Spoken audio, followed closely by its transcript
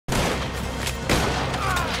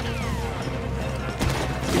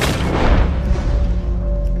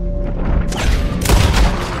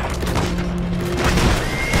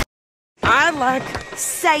like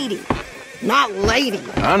Sadie, not lady.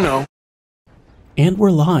 I know. And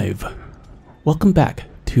we're live. Welcome back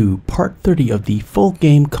to part 30 of the full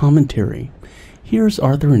game commentary. Here's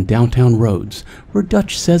Arthur in Downtown Rhodes, where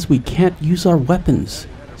Dutch says we can't use our weapons.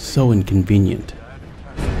 So inconvenient.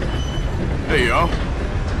 Hey, y'all.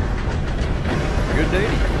 Good day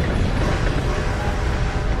to you.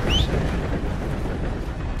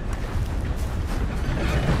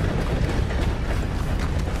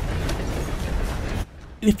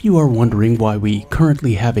 If you are wondering why we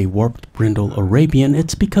currently have a warped brindle Arabian,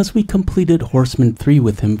 it's because we completed Horseman 3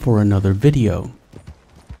 with him for another video.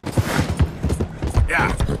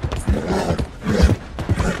 Yeah.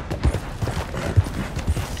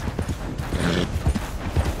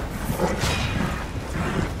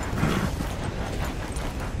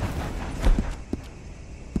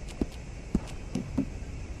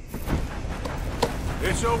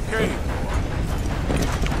 It's okay.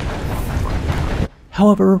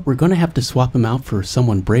 However, we're going to have to swap him out for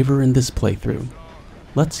someone braver in this playthrough.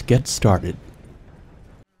 Let's get started.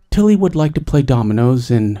 Tilly would like to play dominoes,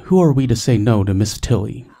 and who are we to say no to Miss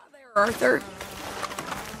Tilly? There, Arthur.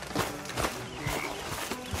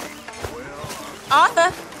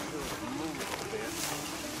 Arthur?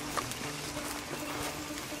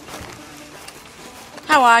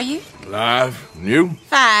 How are you? Alive. And you?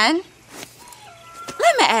 Fine.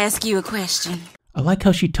 Let me ask you a question. I like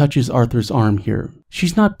how she touches Arthur's arm here.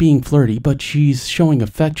 She's not being flirty, but she's showing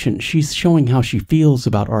affection. She's showing how she feels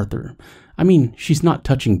about Arthur. I mean, she's not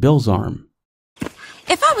touching Bill's arm.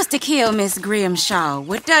 If I was to kill Miss Grimshaw,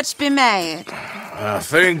 would Dutch be mad? I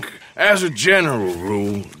think, as a general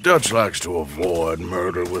rule, Dutch likes to avoid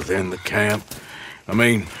murder within the camp. I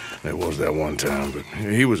mean, there was that one time, but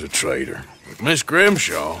he was a traitor. But Miss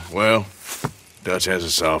Grimshaw, well, Dutch has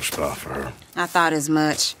a soft spot for her. I thought as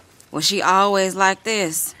much. Was she always like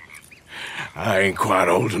this? I ain't quite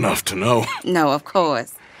old enough to know. No, of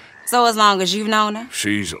course. So as long as you've known her?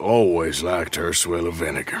 She's always liked her swill of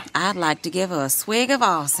vinegar. I'd like to give her a swig of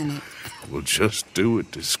arsenic. We'll just do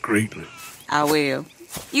it discreetly. I will.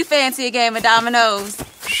 You fancy a game of dominoes?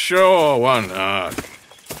 Sure, why not?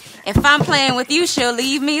 If I'm playing with you, she'll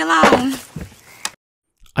leave me alone.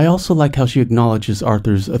 I also like how she acknowledges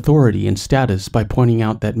Arthur's authority and status by pointing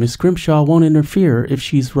out that Miss Grimshaw won't interfere if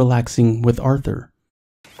she's relaxing with Arthur.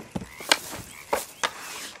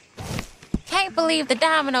 Can't believe the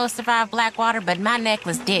dominoes survived Blackwater, but my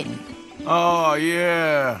necklace didn't. Oh,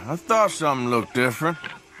 yeah. I thought something looked different.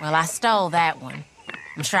 Well, I stole that one.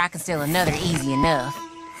 I'm sure I can steal another easy enough.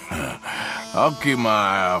 I'll keep my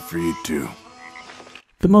eye out for you, too.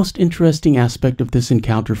 The most interesting aspect of this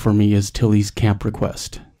encounter for me is Tilly's camp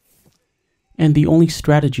request. And the only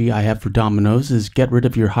strategy I have for dominoes is get rid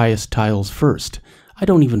of your highest tiles first. I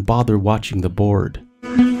don't even bother watching the board.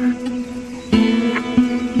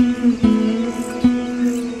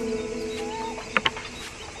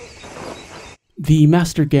 The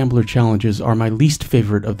Master Gambler challenges are my least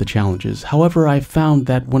favorite of the challenges. However, I've found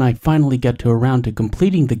that when I finally get around to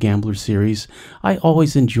completing the Gambler series, I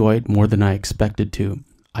always enjoy it more than I expected to.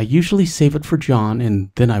 I usually save it for John, and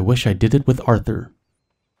then I wish I did it with Arthur.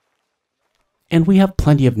 And we have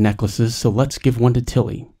plenty of necklaces, so let's give one to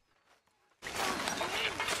Tilly. I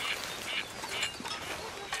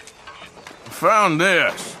found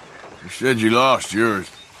this. You said you lost yours.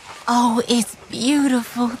 Oh, it's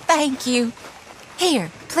beautiful. Thank you. Here,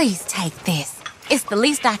 please take this. It's the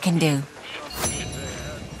least I can do.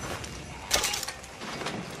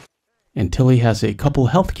 And Tilly has a couple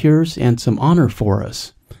health cures and some honor for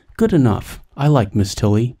us. Good enough. I like Miss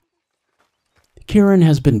Tilly. Kieran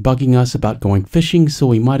has been bugging us about going fishing, so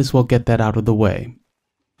we might as well get that out of the way.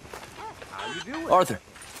 Arthur.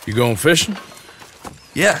 You going fishing?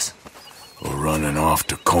 Yes. Or running off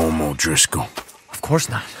to Colm O'Driscoll? Of course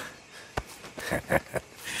not.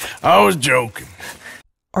 I was joking.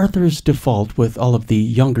 Arthur's default with all of the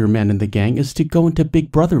younger men in the gang is to go into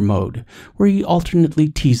Big Brother mode, where he alternately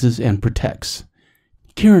teases and protects.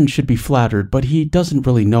 Kieran should be flattered, but he doesn't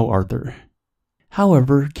really know Arthur.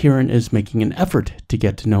 However, Kieran is making an effort to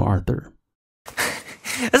get to know Arthur.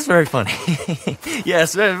 That's very funny.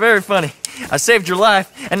 Yes, very, very funny. I saved your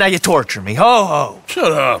life, and now you torture me. Ho, ho.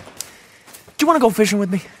 Shut up. Do you want to go fishing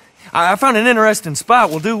with me? I found an interesting spot.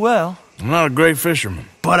 We'll do well. I'm not a great fisherman.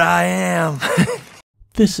 But I am.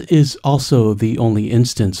 This is also the only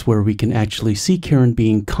instance where we can actually see Kieran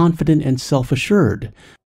being confident and self-assured.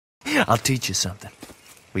 I'll teach you something.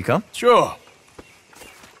 We come? Sure.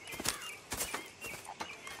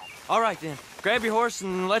 All right, then. Grab your horse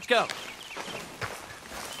and let's go.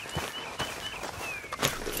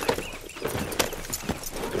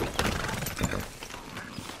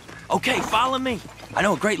 Okay, follow me. I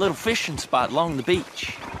know a great little fishing spot along the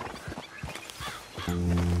beach.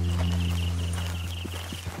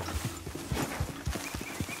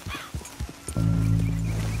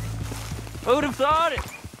 Who'd have thought it?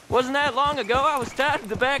 Wasn't that long ago I was tied to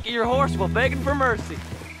the back of your horse while begging for mercy.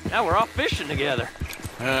 Now we're off fishing together.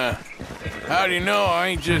 How do you know I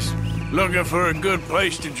ain't just looking for a good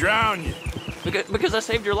place to drown you? Because I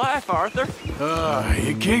saved your life, Arthur.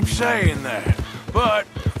 You keep saying that, but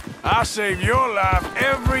I save your life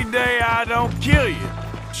every day I don't kill you.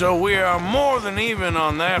 So we are more than even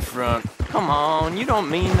on that front. Come on, you don't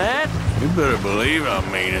mean that. You better believe I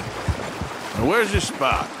mean it. Now, where's this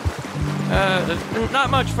spot?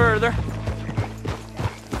 Not much further.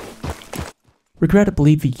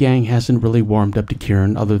 Regrettably, the gang hasn't really warmed up to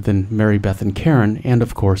Kieran other than Mary Beth and Karen, and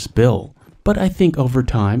of course Bill. But I think over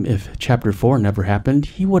time, if Chapter 4 never happened,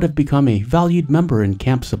 he would have become a valued member in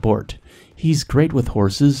camp support. He's great with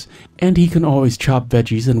horses, and he can always chop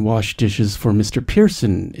veggies and wash dishes for Mr.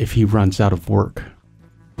 Pearson if he runs out of work.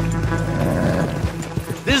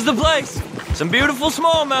 This is the place. Some beautiful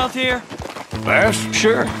smallmouth here. Bass?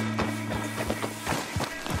 Sure.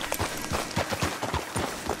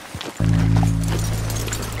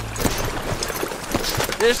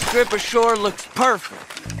 This strip of shore looks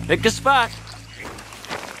perfect. Pick a spot.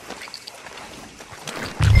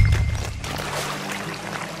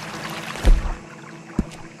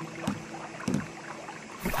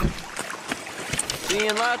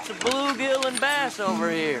 Seeing lots of bluegill and bass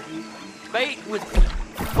over here. Bait with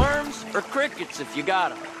worms or crickets if you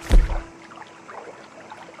got 'em.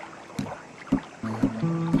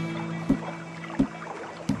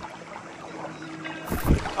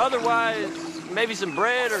 Otherwise, maybe some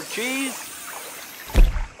bread or cheese.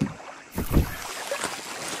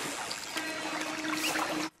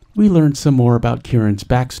 We learned some more about Kieran's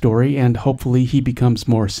backstory, and hopefully he becomes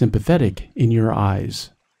more sympathetic in your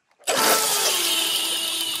eyes.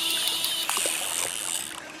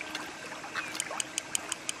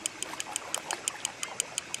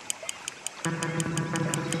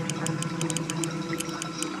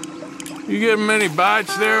 You getting many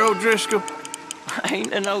bites there, O'Driscoll? I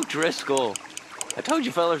ain't an O'Driscoll. I told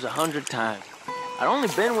you fellers 100 times. I'd only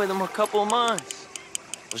been with him a couple of months.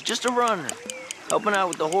 Was just a runner, helping out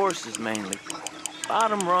with the horses mainly.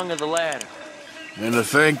 Bottom rung of the ladder. And to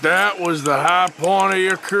think that was the high point of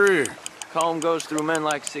your career. Comb goes through men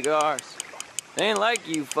like cigars. They ain't like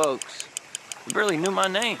you folks. You barely knew my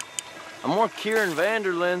name. I'm more Kieran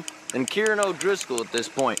Vanderlyn than Kieran O'Driscoll at this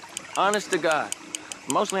point. Honest to God.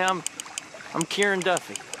 Mostly I'm Kieran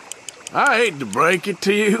Duffy. I hate to break it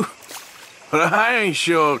to you, but I ain't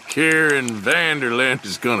sure Kieran Vanderlyn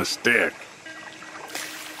is gonna stick.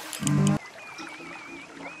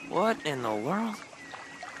 What in the world?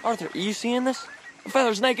 Arthur, are you seeing this? The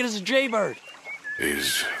feller's naked as a jaybird.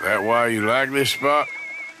 Is that why you like this spot?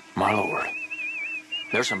 My lord.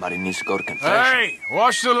 There's somebody who needs to go to confession. Hey,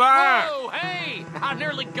 watch the line! Oh, hey! I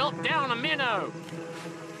nearly gulped down a minnow.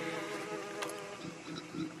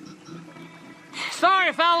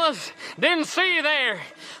 Sorry, fellas. Didn't see you there.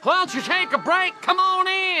 Why don't you take a break? Come on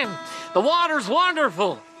in. The water's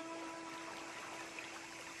wonderful.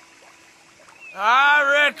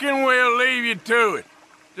 I reckon we'll leave you to it.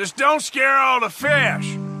 Just don't scare all the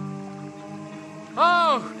fish.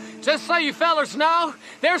 Oh, just so you fellers know,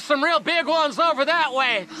 there's some real big ones over that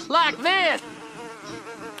way, like this.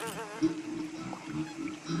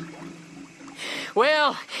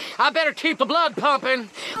 Well, I better keep the blood pumping.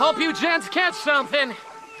 Hope you gents catch something.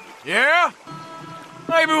 Yeah?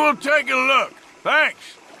 Maybe we'll take a look.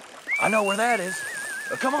 Thanks. I know where that is.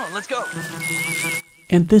 Come on, let's go.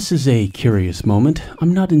 And this is a curious moment.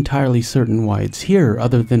 I'm not entirely certain why it's here,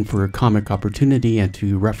 other than for a comic opportunity and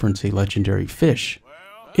to reference a legendary fish.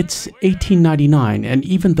 It's 1899, and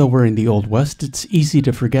even though we're in the Old West, it's easy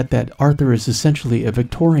to forget that Arthur is essentially a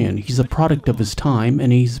Victorian. He's a product of his time,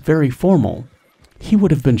 and he's very formal. He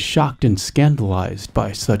would have been shocked and scandalized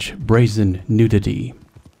by such brazen nudity.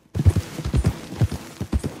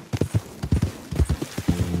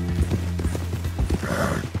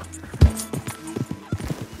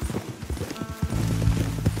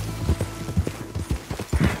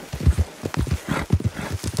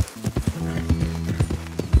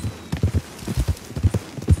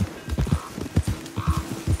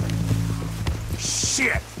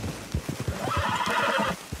 Shit!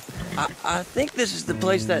 I think this is the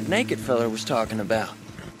place that naked feller was talking about.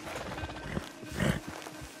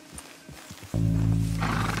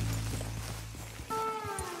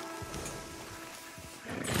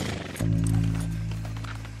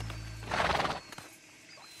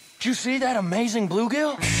 Did you see that amazing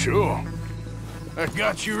bluegill? Sure. That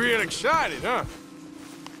got you real excited, huh?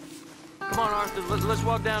 Come on, Arthur, let's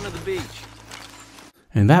walk down to the beach.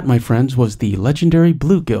 And that, my friends, was the legendary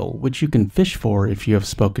bluegill, which you can fish for if you have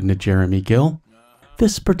spoken to Jeremy Gill.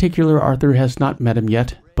 This particular Arthur has not met him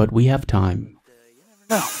yet, but we have time.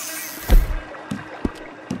 No.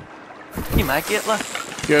 You might get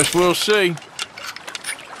lucky. Guess we'll see.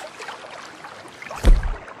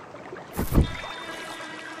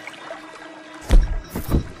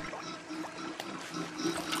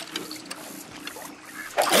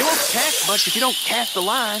 You won't catch much if you don't cast a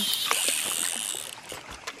line.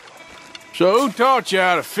 So who taught you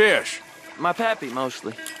how to fish? My pappy,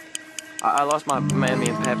 mostly. I lost my mammy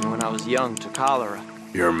and pappy when I was young to cholera.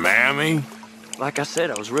 Your mammy? Like I said,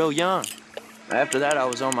 I was real young. After that, I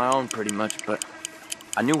was on my own pretty much, but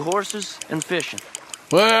I knew horses and fishing.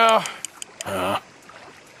 Well,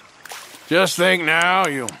 just think now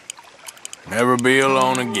you'll never be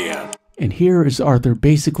alone again. And here is Arthur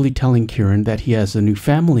basically telling Kieran that he has a new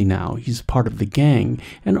family now, he's part of the gang,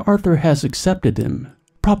 and Arthur has accepted him.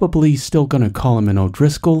 Probably still gonna call him an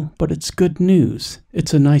O'Driscoll, but it's good news.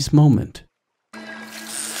 It's a nice moment.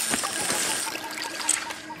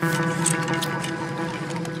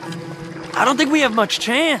 I don't think we have much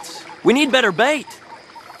chance. We need better bait.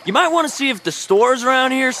 You might want to see if the stores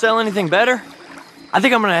around here sell anything better. I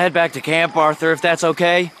think I'm gonna head back to camp, Arthur, if that's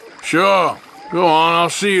okay. Sure. Go on,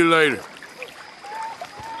 I'll see you later.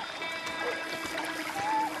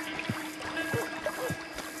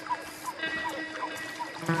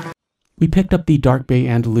 We picked up the Dark Bay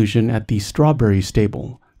Andalusian at the Strawberry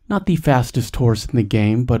Stable. Not the fastest horse in the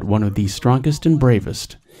game, but one of the strongest and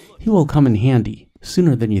bravest. He will come in handy,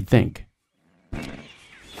 sooner than you think.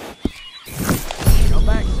 Come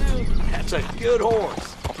back soon. That's a good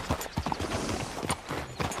horse.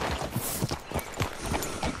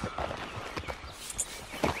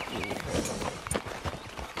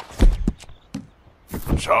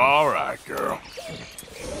 It's all right, girl.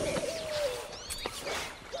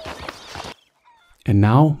 And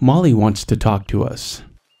now, Molly wants to talk to us.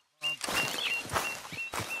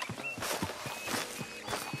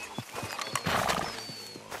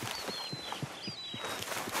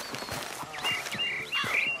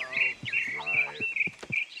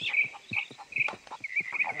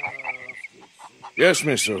 Yes,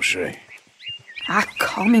 Miss O'Shea. Ah,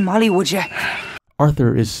 call me Molly, would you?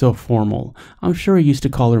 Arthur is so formal. I'm sure he used to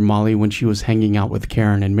call her Molly when she was hanging out with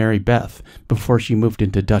Kieran and Mary Beth before she moved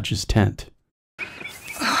into Dutch's tent.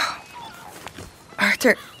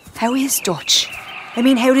 Arthur, how is Dutch? I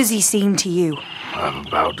mean, how does he seem to you? I'm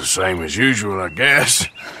about the same as usual, I guess.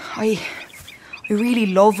 I really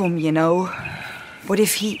love him, you know. But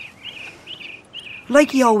if he...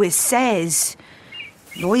 Like he always says,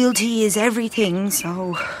 loyalty is everything,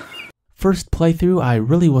 so... First playthrough, I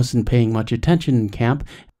really wasn't paying much attention in camp,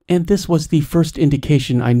 and this was the first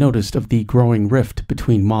indication I noticed of the growing rift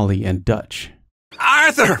between Molly and Dutch.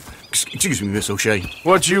 Arthur! Excuse me, Miss O'Shea.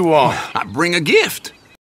 What you want? I bring a gift.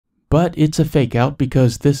 But it's a fake out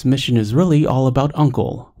because this mission is really all about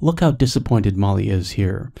Uncle. Look how disappointed Molly is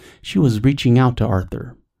here. She was reaching out to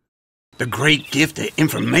Arthur. The great gift of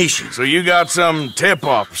information. So you got some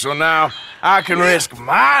tip-off, so now I can risk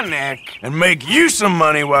my neck and make you some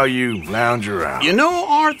money while you lounge around. You know,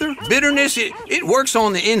 Arthur, bitterness, it works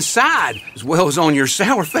on the inside as well as on your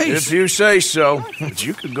sour face. If you say so, but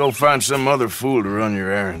you could go find some other fool to run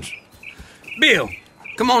your errands. Bill,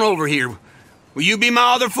 come on over here. Will you be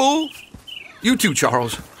my other fool? You too,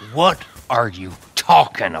 Charles. What are you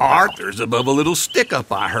talking about? Arthur's above a little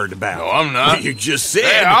stick-up I heard about. No, I'm not. You just said...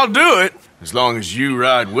 Hey, I'll do it, as long as you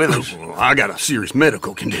ride with us. I got a serious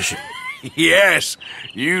medical condition. Yes,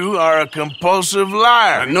 you are a compulsive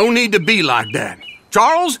liar. No need to be like that.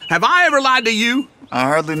 Charles, have I ever lied to you? I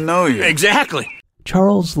hardly know you. Exactly.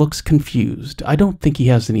 Charles looks confused. I don't think he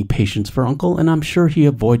has any patience for Uncle, and I'm sure he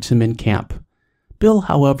avoids him in camp. Bill,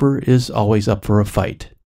 however, is always up for a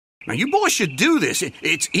fight. Now, you boys should do this.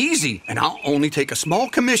 It's easy, and I'll only take a small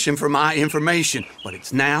commission for my information. But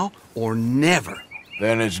it's now or never.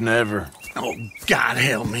 Then it's never. Oh, God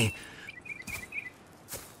help me.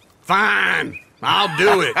 Fine, I'll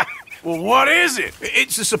do it. Well, what is it?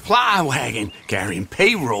 It's a supply wagon carrying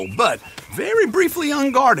payroll, but very briefly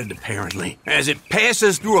unguarded, apparently, as it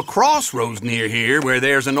passes through a crossroads near here where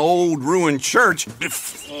there's an old ruined church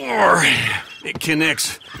before it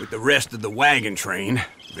connects with the rest of the wagon train.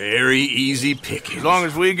 Very easy pickings. As long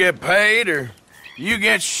as we get paid or you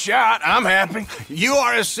get shot, I'm happy. You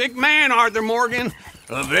are a sick man, Arthur Morgan.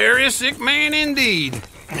 A very sick man indeed.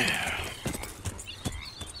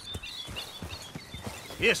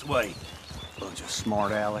 This way. Bunch of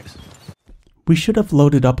smart Alex. We should have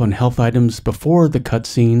loaded up on health items before the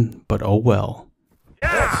cutscene, but oh well.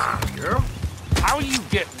 Yeah, girl. How you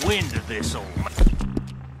get wind of this, old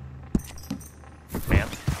man?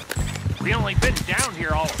 We only been down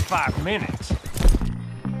here all of 5 minutes.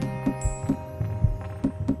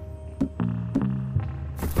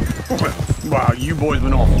 Well, while you boys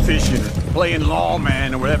been off fishing and playing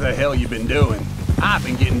lawman or whatever the hell you've been doing, I've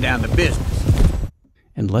been getting down to business.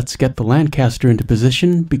 And let's get the Lancaster into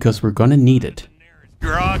position because we're gonna need it.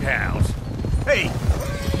 Grog house. Hey,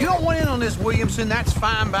 you don't want in on this, Williamson, that's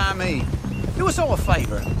fine by me. Do us all a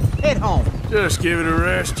favor. Head home. Just give it a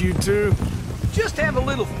rest, you two. Just have a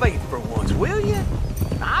little faith for once, will you?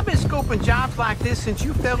 I've been scoping jobs like this since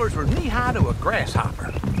you fellers were knee-high to a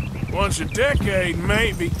grasshopper. Once a decade,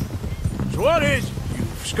 maybe. So what is it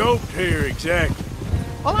you've scoped here exactly?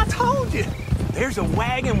 Well, I told you. There's a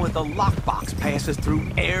wagon with a lockbox passes through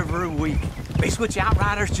every week. They switch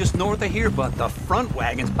outriders just north of here, but the front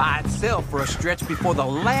wagon's by itself for a stretch before the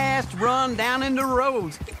last run down into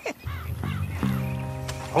roads.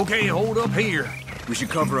 Okay, hold up here. We should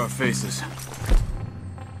cover our faces.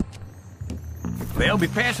 They'll be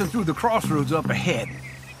passing through the crossroads up ahead.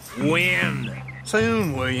 Wind.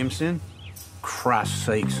 Soon, Williamson. Christ's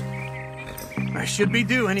sakes. I should be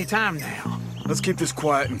due any time now. Let's keep this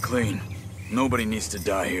quiet and clean. Nobody needs to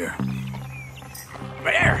die here.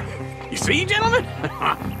 There! You see, gentlemen?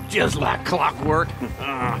 Just like clockwork.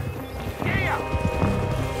 Yeah.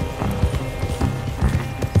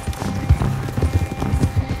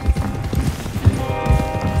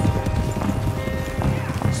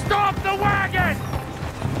 Stop the wagon!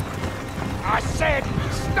 I said,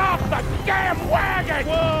 stop the damn wagon!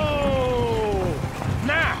 Whoa!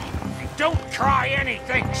 Now, don't try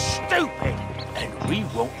anything stupid, and we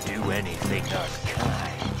won't do anything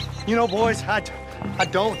unkind. You know, boys, I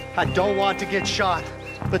don't want to get shot,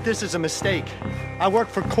 but this is a mistake. I work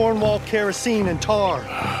for Cornwall Kerosene and Tar,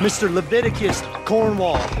 Mr. Leviticus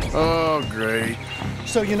Cornwall. Oh, great.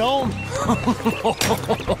 So you know him?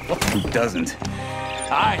 He doesn't.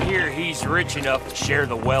 I hear he's rich enough to share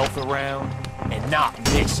the wealth around and not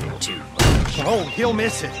miss it too much. Oh, he'll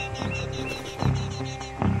miss it.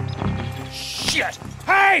 Shit!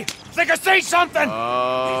 Hey! Think I see something!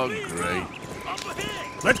 Oh, great.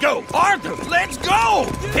 Let's go! Arthur, let's go!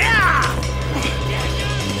 Yeah!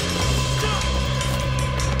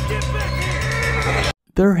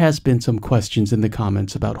 There has been some questions in the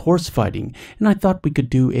comments about horse fighting, and I thought we could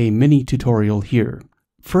do a mini tutorial here.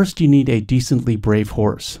 First, you need a decently brave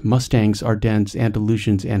horse. Mustangs, Ardennes,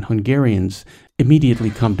 Andalusians, and Hungarians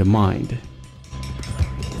immediately come to mind.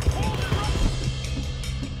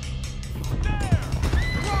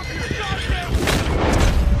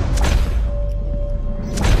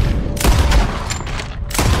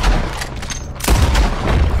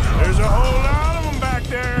 There's a whole lot of them back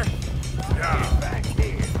there. Yeah. Back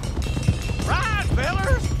here. Right,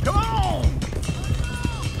 fellers! Come on!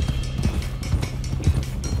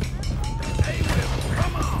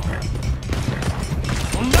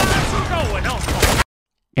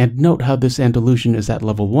 And note how this Andalusian is at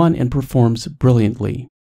level 1 and performs brilliantly.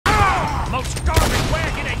 Most garbage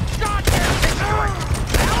wagon in goddamn history!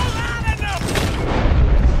 Hell, not enough!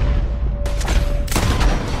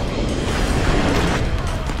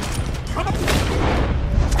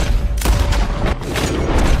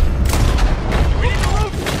 We need the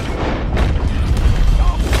roof!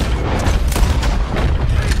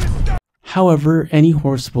 However, any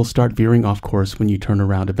horse will start veering off course when you turn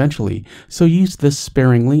around eventually, so use this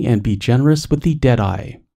sparingly and be generous with the dead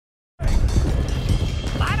eye.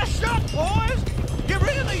 Light a shot, boys! Get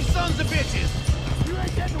rid of these sons of bitches! You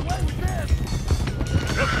ain't getting away with this!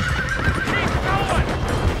 Keep going!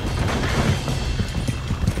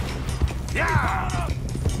 Yeah!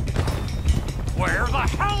 Where the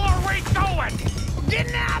hell are we going?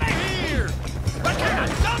 Getting out of here! But can I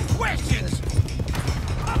dumb questions?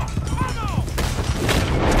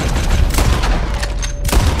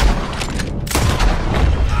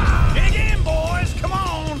 Dig in, boys! Come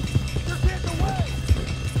on! You're getting away!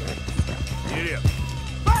 Get him.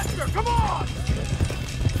 Faster! Come on!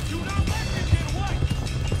 Do not let them get away!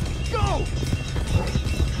 Go!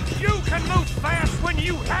 You can move fast when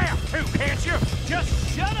you have to, can't you?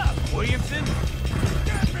 Just shut up, Williamson!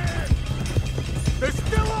 Get me! They're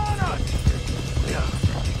still on us!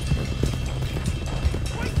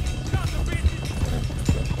 Wait, you sons of bitches!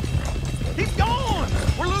 He's gone!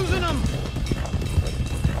 We're losing him!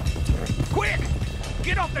 Quick!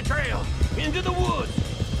 Get off the trail! Into the woods!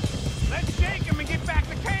 Let's shake him and get back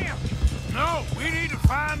to camp! No, we need to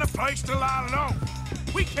find a place to lie low.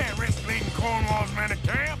 We can't risk leaving Cornwall's men at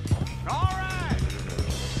camp. All right!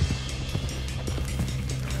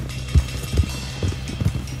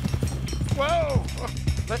 Whoa!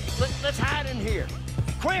 Let's hide in here.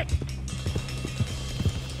 Quick!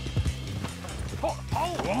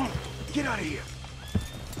 Hold on. Get out of here.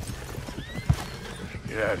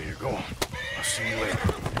 Get out of here. Go on. I'll see you later.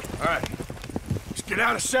 All right. Let's get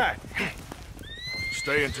out of sight.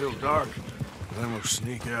 Stay until dark, and then we'll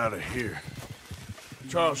sneak out of here.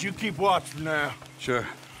 Charles, you keep watch for now. Sure.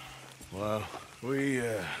 Well, we,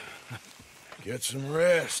 get some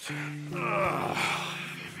rest.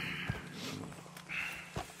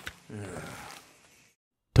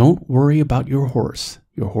 Don't worry about your horse.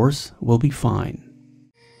 Your horse will be fine.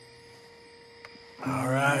 All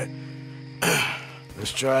right.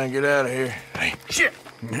 Let's try and get out of here. Hey, shit!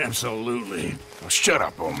 Absolutely. Now, shut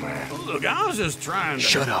up, old man. Look, I was just trying to...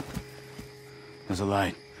 Shut up. There's a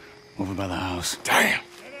light over by the house. Damn!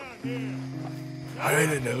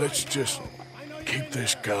 Hey, now let's just keep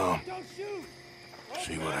this calm.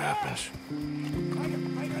 See what happens.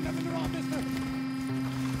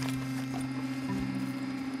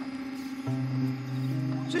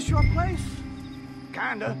 Is this your place?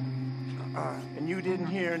 Kinda. And you didn't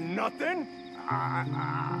hear nothing?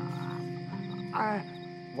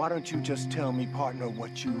 Why don't you just tell me, partner,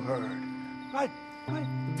 what you heard?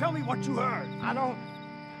 Tell me what you heard. I don't...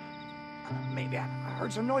 Maybe I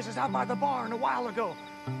heard some noises out by the barn a while ago.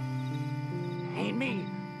 Ain't me.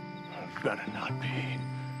 Better not be.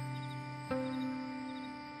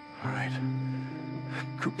 All right.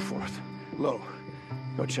 Coop forth. Lo,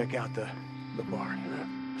 go check out the barn.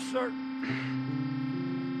 Sir.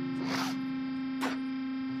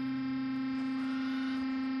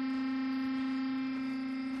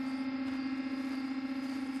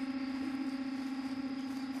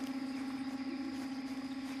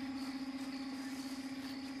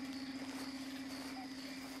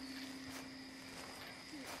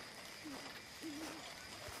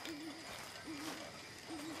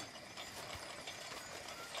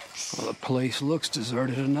 Well, the place looks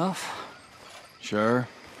deserted enough. Sure.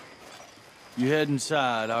 You head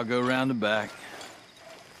inside, I'll go round the back.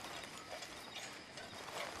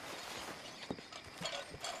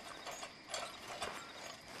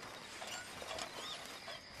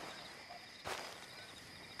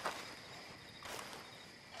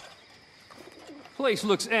 Place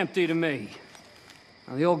looks empty to me.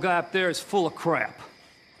 Now, the old guy up there is full of crap.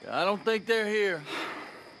 I don't think they're here.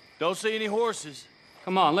 Don't see any horses.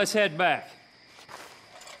 Come on, let's head back.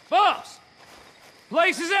 Boss!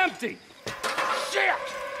 Place is empty! Shit!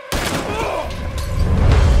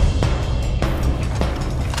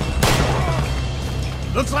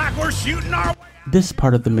 Looks like we're shooting our way. This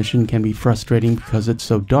part of the mission can be frustrating because it's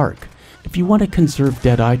so dark. If you want to conserve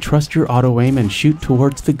Deadeye, trust your auto-aim and shoot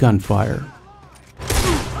towards the gunfire.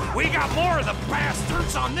 We got more of the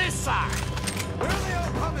bastards on this side. Where are they all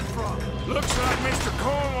coming from? Looks like Mr.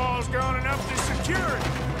 Cornwall's gone and upped his security.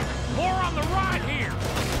 More on the right here.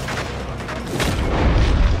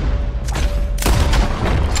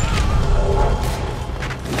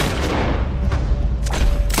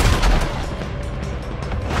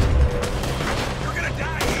 You're gonna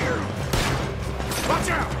die here. Watch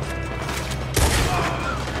out.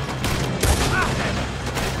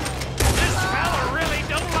 This fella really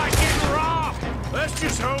don't like getting robbed. Let's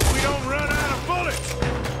just hope we don't run out of bullets.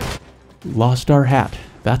 Lost our hat.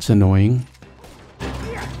 That's annoying.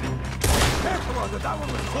 That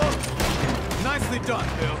one was close. Nicely done,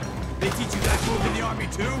 Bill. They teach you that move in the army,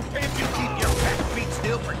 too? If you keep your back feet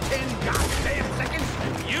still for 10 goddamn seconds,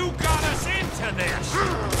 you got us into this.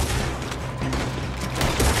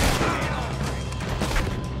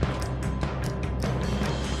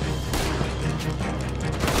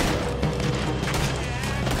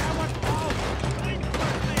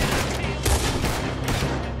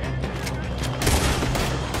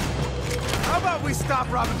 How about we stop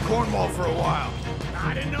robbing Cornwall for a while?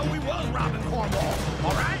 I didn't know we was robbing Cornwall,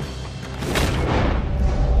 all right?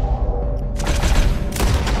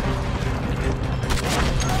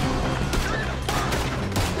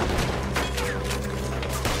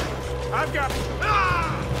 I've got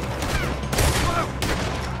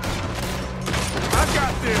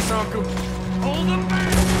this, Uncle. Hold them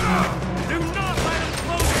back! Do not let them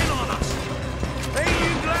close in on us! Ain't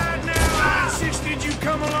you glad now I insisted you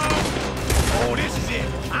come along? Oh, this is it.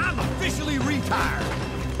 I'm officially retired.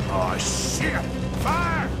 Oh, shit!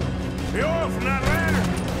 Fire! The oil from that ladder!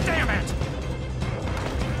 Damn it!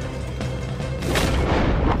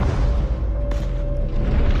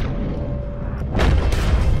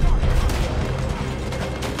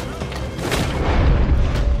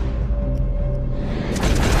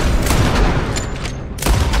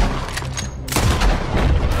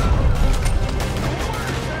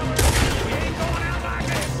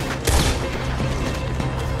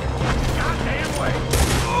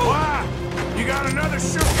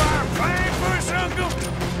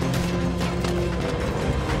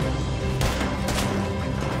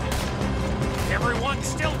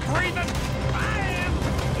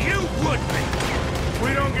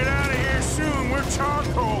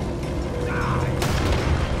 asshole!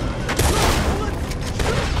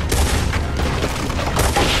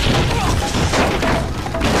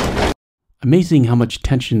 Amazing how much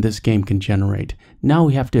tension this game can generate. Now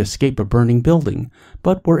we have to escape a burning building,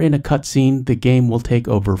 but we're in a cutscene, the game will take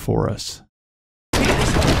over for us. Come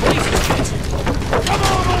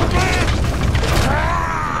on, old man!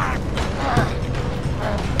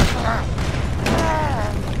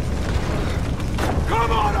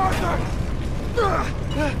 Come on, Arthur!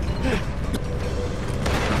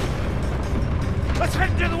 Let's head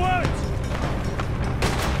into the woods!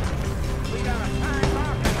 We got a time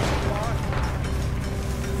market, boy.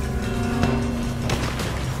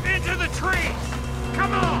 Into the trees!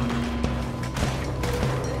 Come on!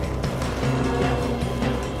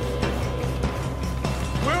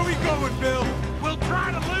 Where are we going, Bill? We'll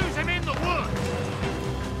try to lose him in the woods.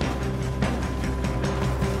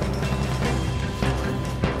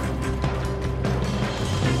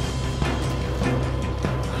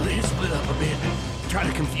 Let's split up a bit. Try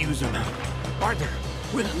to confuse him. Arthur,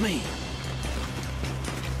 with me.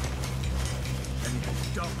 And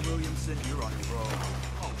Doc Williamson, you're on your own.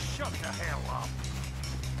 Oh, shut the hell up.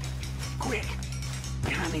 Quick,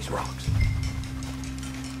 behind these rocks.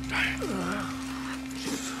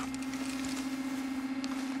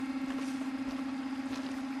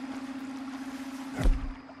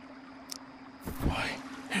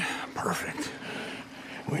 Perfect.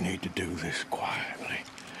 We need to do this quietly.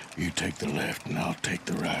 You take the left and I'll take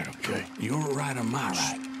the right, okay? Your right on my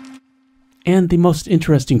right. And the most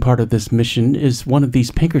interesting part of this mission is one of these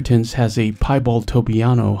Pinkertons has a piebald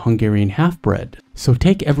Tobiano Hungarian half-bred. So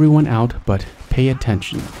take everyone out, but pay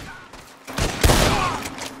attention.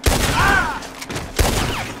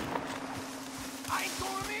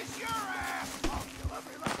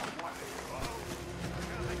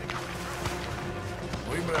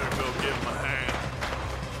 We better go give him a hand.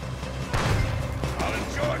 I'll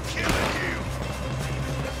enjoy killing you.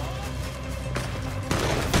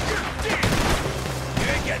 You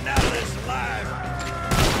ain't getting out of this alive.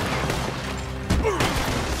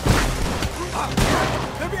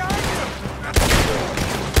 They're behind you!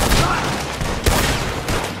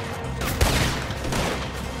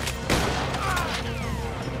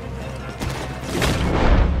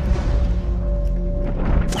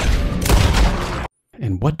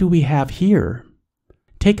 And what do we have here?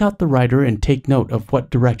 Take out the rider and take note of what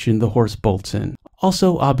direction the horse bolts in.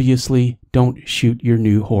 Also, obviously, don't shoot your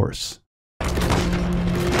new horse.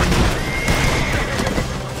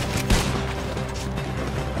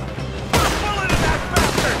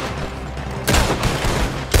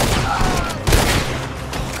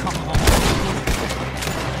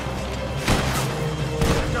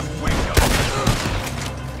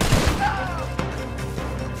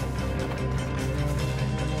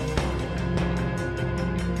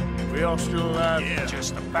 We all still alive? Yeah,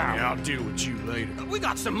 just about. Yeah, I'll deal with you later. We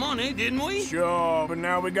got some money, didn't we? Sure, but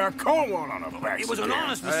now we got cornwall on our backs. It was an again.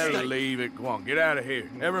 honest Hey, mistake. leave it. Go on, get out of here.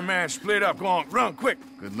 Every man split up. Go on, run, quick.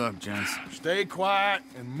 Good luck, gents. Stay quiet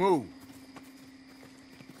and move.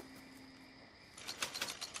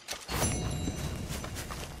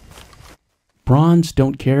 Bronze,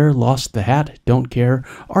 don't care. Lost the hat, don't care.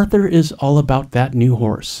 Arthur is all about that new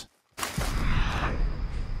horse.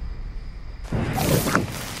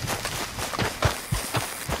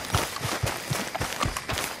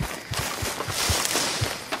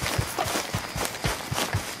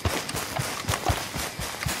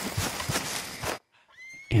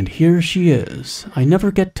 And here she is. I never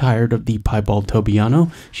get tired of the piebald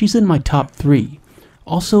Tobiano. She's in my top 3.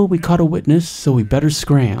 Also, we caught a witness, so we better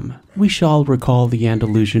scram. We shall recall the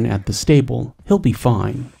Andalusian at the stable. He'll be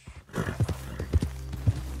fine.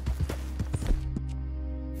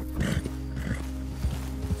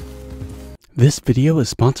 This video is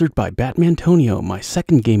sponsored by Batmantonio, my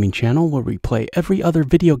second gaming channel where we play every other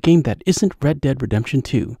video game that isn't Red Dead Redemption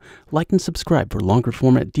 2. Like and subscribe for longer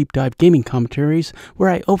format deep dive gaming commentaries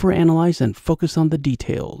where I overanalyze and focus on the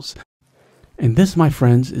details. And this, my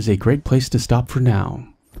friends, is a great place to stop for now.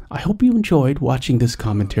 I hope you enjoyed watching this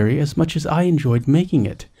commentary as much as I enjoyed making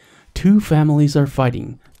it. 2 families are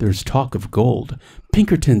fighting, there's talk of gold,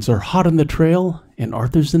 Pinkertons are hot on the trail, and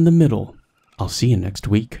Arthur's in the middle. I'll see you next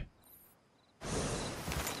week.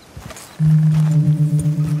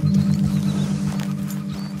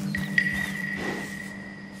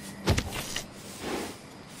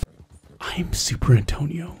 I'm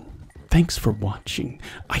Superantonio. Thanks for watching.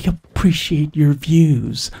 I appreciate your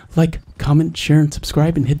views. Like, comment, share, and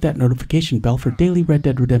subscribe, and hit that notification bell for daily Red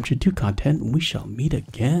Dead Redemption 2 content, and we shall meet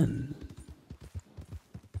again.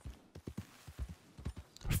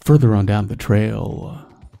 Further on down the trail.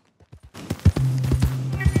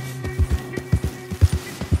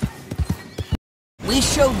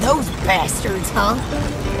 show those bastards, huh?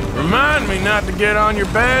 Remind me not to get on your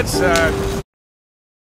bad side.